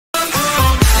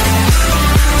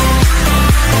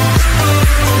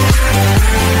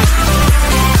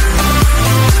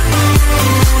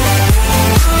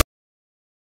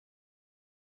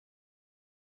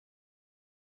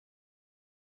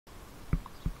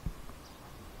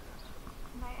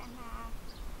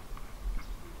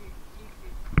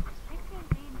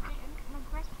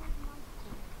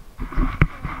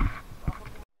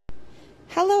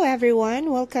everyone,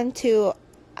 welcome to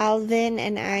Alvin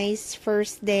and I's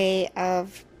first day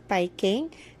of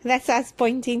biking. That's us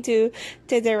pointing to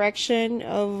the direction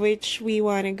of which we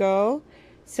want to go.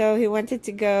 So he wanted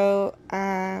to go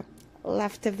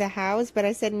left of the house, but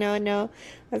I said no,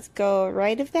 let's go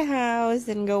right of the house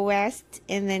and go west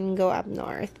and then go up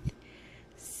north.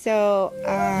 So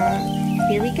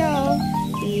here we go.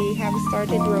 We have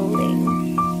started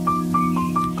rolling.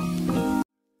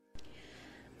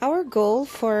 Our goal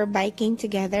for biking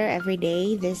together every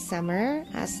day this summer,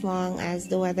 as long as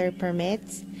the weather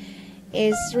permits,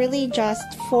 is really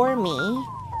just for me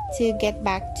to get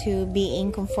back to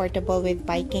being comfortable with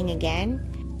biking again.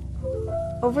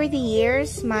 Over the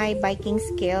years, my biking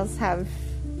skills have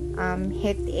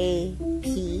hit a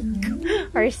peak,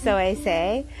 or so I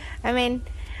say. I mean,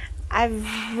 I've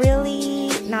really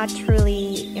not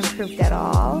truly improved at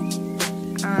all.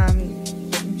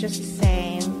 Just the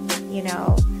same, you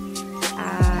know.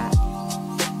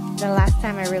 The last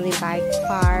time I really biked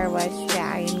far was the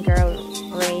Iron Girl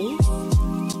race,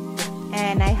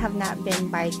 and I have not been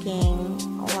biking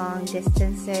long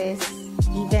distances,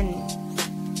 even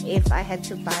if I had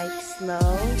to bike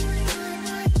slow,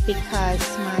 because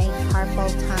my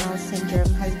carpal tunnel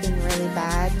syndrome has been really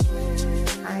bad.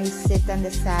 I sit on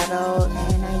the saddle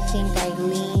and I think I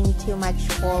lean too much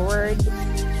forward.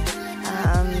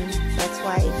 That's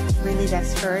why it really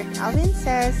does hurt. Alvin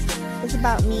says it's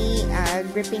about me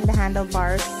gripping the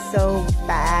handlebars so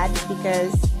bad,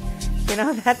 because you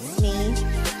know that's me.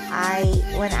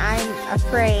 When I'm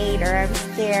afraid or I'm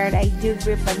scared, I do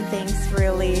grip on things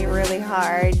really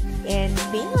hard, and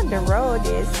being on the road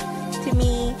is to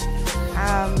me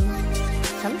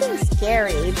something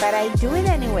scary, but I do it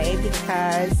anyway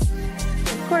because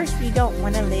of course we don't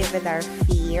want to live with our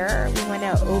fear. We want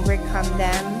to overcome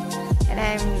them. And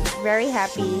I'm very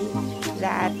happy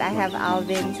that I have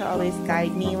Alvin to always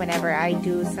guide me whenever I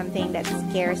do something that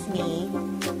scares me,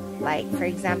 like for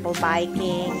example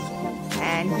biking,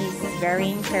 and he's very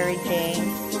encouraging.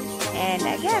 And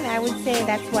again, I would say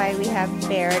that's why we have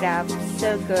paired up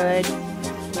so good,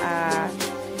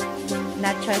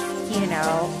 not just, you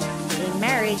know, in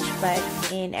marriage, but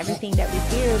in everything that we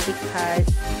do, because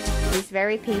he's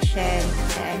very patient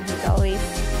and he's always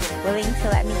willing to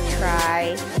let me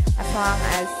try, as long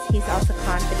as he's also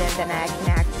confident that I can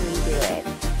actually do it.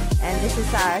 And this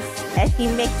is us, and he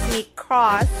makes me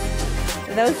cross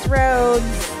those roads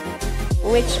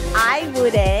which I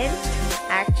wouldn't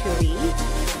actually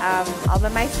all by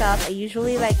myself. I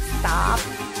usually like stop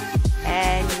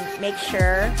and make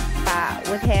sure, but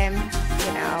with him,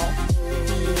 you know,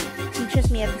 he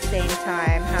teaches me at the same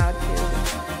time how to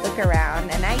look around,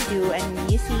 and I do,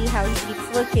 and you see how he keeps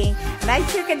looking, and I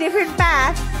took a different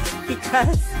path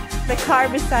because the car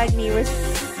beside me was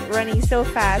running so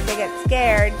fast. I got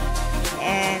scared,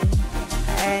 and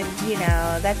you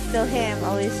know, that's still him,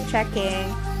 always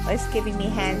checking, always giving me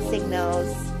hand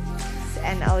signals,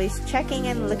 and always checking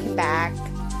and looking back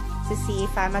to see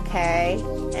if I'm okay,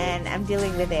 and I'm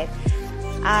dealing with it.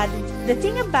 The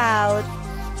thing about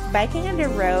biking on the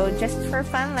road just for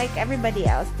fun, like everybody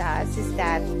else does, is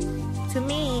that to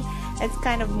me it's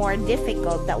kind of more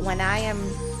difficult. That when I am,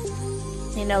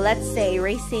 you know, let's say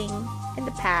racing in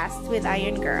the past with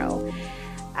Iron Girl,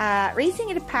 racing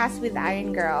in the past with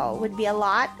Iron Girl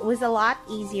was a lot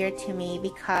easier to me,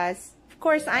 because of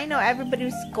course I know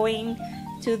everybody's going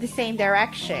to the same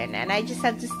direction, and I just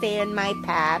have to stay on my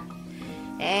path,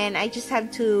 and I just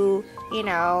have to, you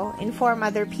know, inform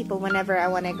other people whenever I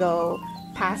want to go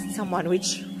past someone,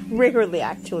 which rarely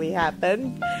actually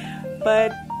happened.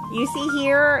 But you see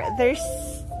here,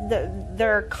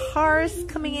 there are cars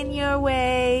coming in your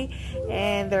way,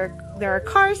 and there are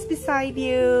cars beside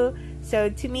you. So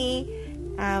to me,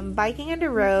 biking on the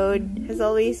road has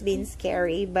always been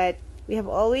scary, but we have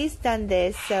always done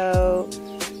this, so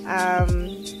I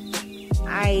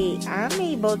am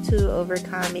able to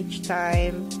overcome each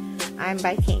time I'm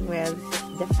biking with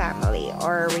the family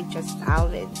or with just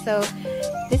Alvin. So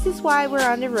this is why we're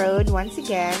on the road once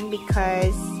again,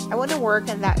 because I want to work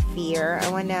on that fear. I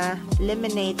want to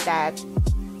eliminate that,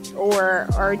 or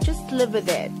just live with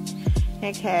it,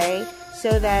 okay,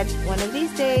 so that one of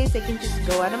these days I can just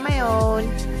go out on my own.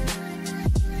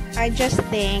 I just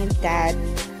think that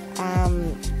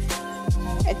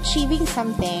achieving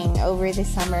something over the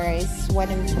summer is one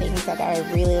of the things that I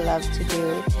really love to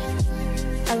do.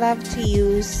 I love to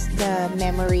use the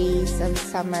memories of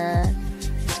summer,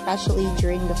 especially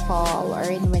during the fall or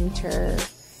in winter,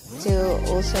 to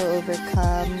also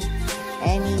overcome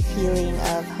any feeling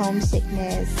of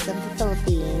homesickness of the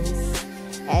Philippines,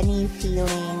 any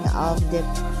feeling of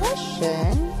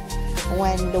depression,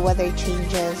 when the weather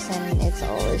changes and it's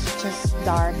always just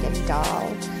dark and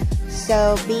dull.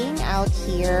 So being out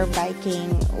here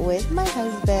biking with my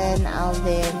husband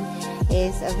Alvin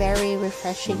is a very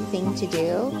refreshing thing to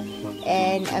do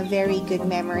and a very good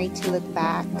memory to look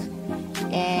back,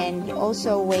 and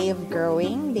also a way of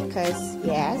growing, because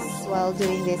yes, while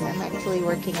doing this I'm actually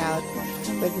working out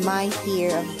with my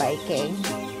fear of biking.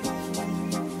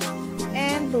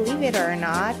 And believe it or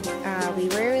not, we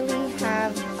rarely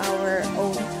have our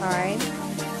own time.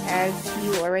 As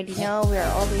you already know, we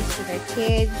are always with our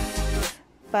kids,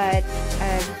 but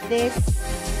this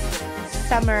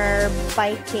summer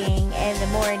biking in the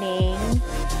morning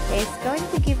is going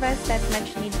to give us that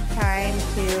much needed time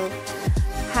to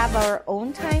have our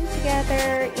own time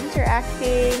together,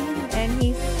 interacting, and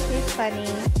he's funny.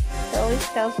 He always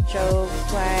tells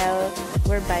jokes while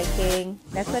we're biking.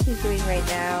 That's what he's doing right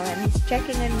now, and he's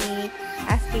checking on me,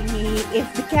 asking me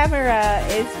if the camera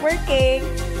is working,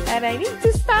 and I need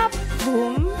to stop,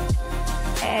 boom,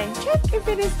 and check if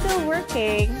it is still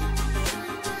working.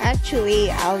 Actually,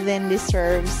 Alvin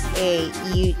deserves a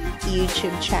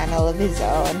YouTube channel of his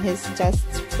own. He's just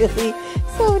really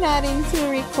so not into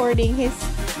recording. He's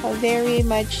a very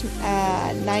much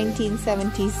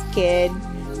 1970s kid.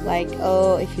 Like,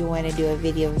 oh, if you want to do a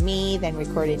video of me, then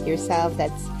record it yourself.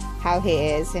 That's how he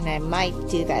is, and I might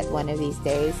do that one of these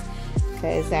days,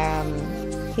 because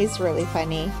he's really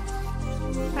funny.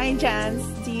 Hi, Jans.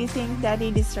 Do you think Daddy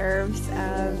deserves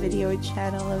a video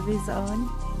channel of his own?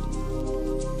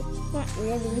 Not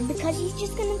really, because he's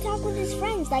just gonna talk with his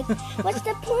friends. Like, what's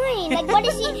the point? Like,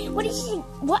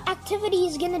 what activity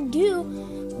he's gonna do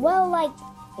while, like,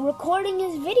 recording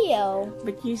his video?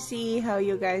 But you see how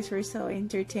you guys were so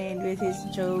entertained with his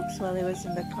jokes while he was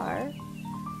in the car?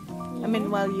 I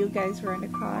mean, while you guys were in the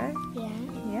car? Yeah.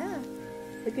 Yeah.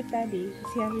 Look at Daddy.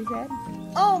 See how he's at?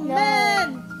 Oh, no.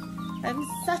 Man! I'm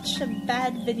such a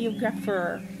bad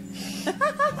videographer.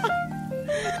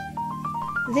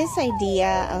 This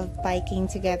idea of biking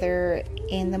together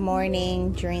in the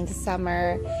morning during the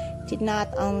summer did not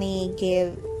only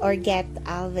give or get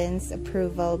Alvin's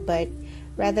approval, but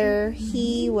rather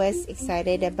he was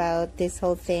excited about this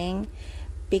whole thing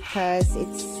because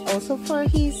it's also for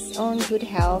his own good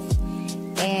health,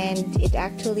 and it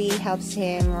actually helps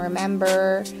him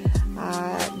remember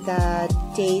the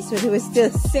days when he was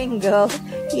still single.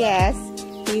 Yes,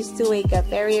 he used to wake up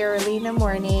very early in the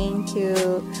morning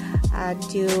to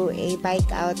do a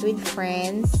bike out with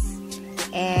friends,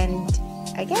 and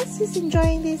I guess he's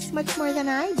enjoying this much more than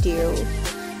I do.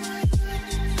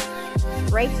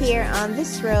 Right here on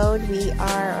this road, we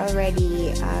are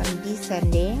already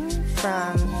descending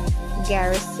from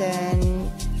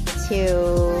Garrison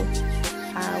to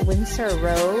Windsor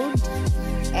Road,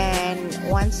 and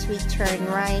once we turn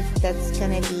right, that's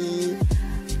gonna be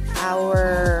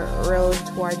our road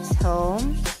towards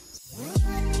home.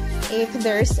 If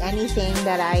there's anything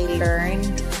that I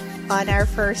learned on our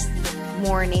first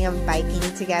morning of biking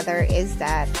together, is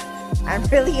that I'm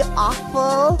really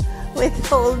awful with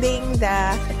holding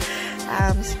the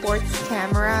sports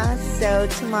camera. So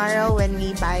tomorrow when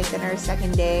we bike on our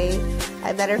second day,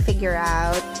 I better figure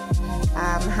out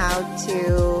how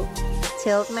to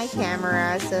tilt my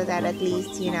camera so that at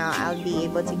least, you know, I'll be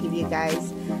able to give you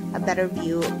guys a better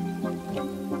view.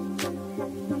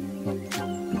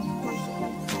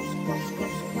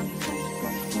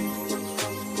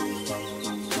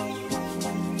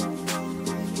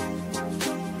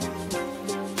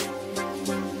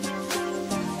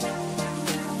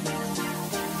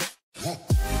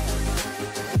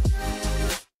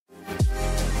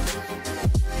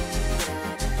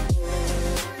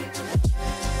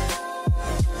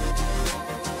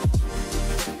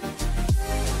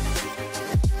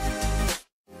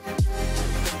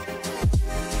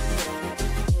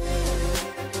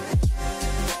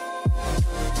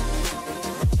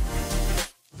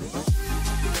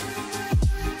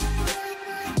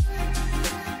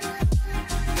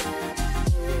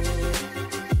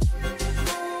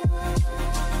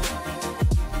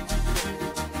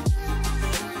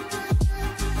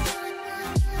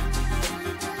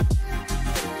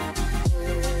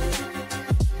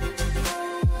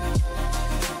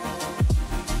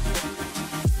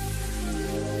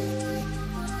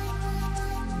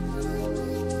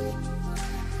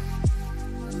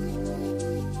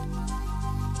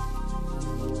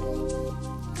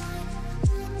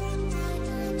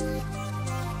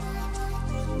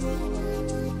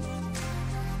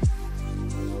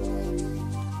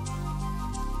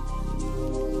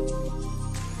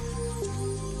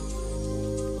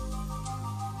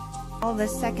 Well, the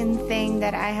second thing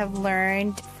that I have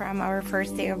learned from our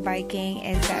first day of biking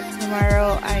is that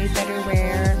tomorrow I better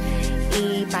wear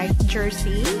a bike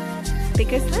jersey,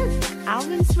 because look,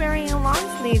 Alvin's wearing a long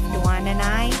sleeved one and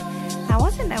I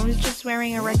wasn't. I was just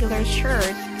wearing a regular shirt,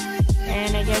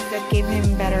 and I guess that gave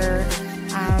him better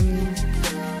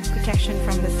protection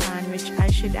from the sun, which I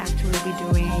should actually be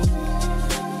doing.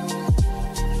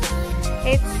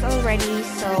 It's already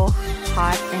so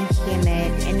hot and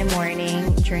humid in the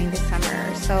morning during the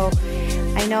summer, so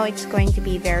I know it's going to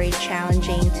be very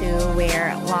challenging to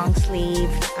wear long sleeve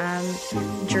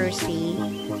jersey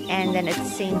and then at the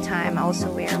same time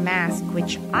also wear a mask,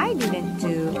 which I didn't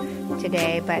do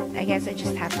today, but I guess I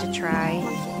just have to try.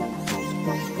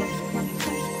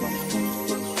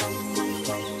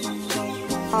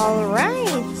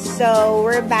 Alright, so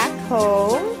we're back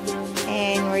home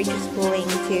and we're just going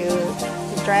to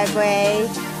the driveway.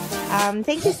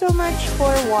 Thank you so much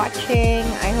for watching.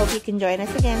 I hope you can join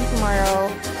us again tomorrow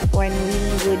when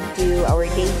we would do our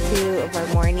day 2 of our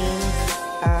morning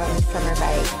summer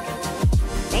bike.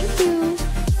 Thank you.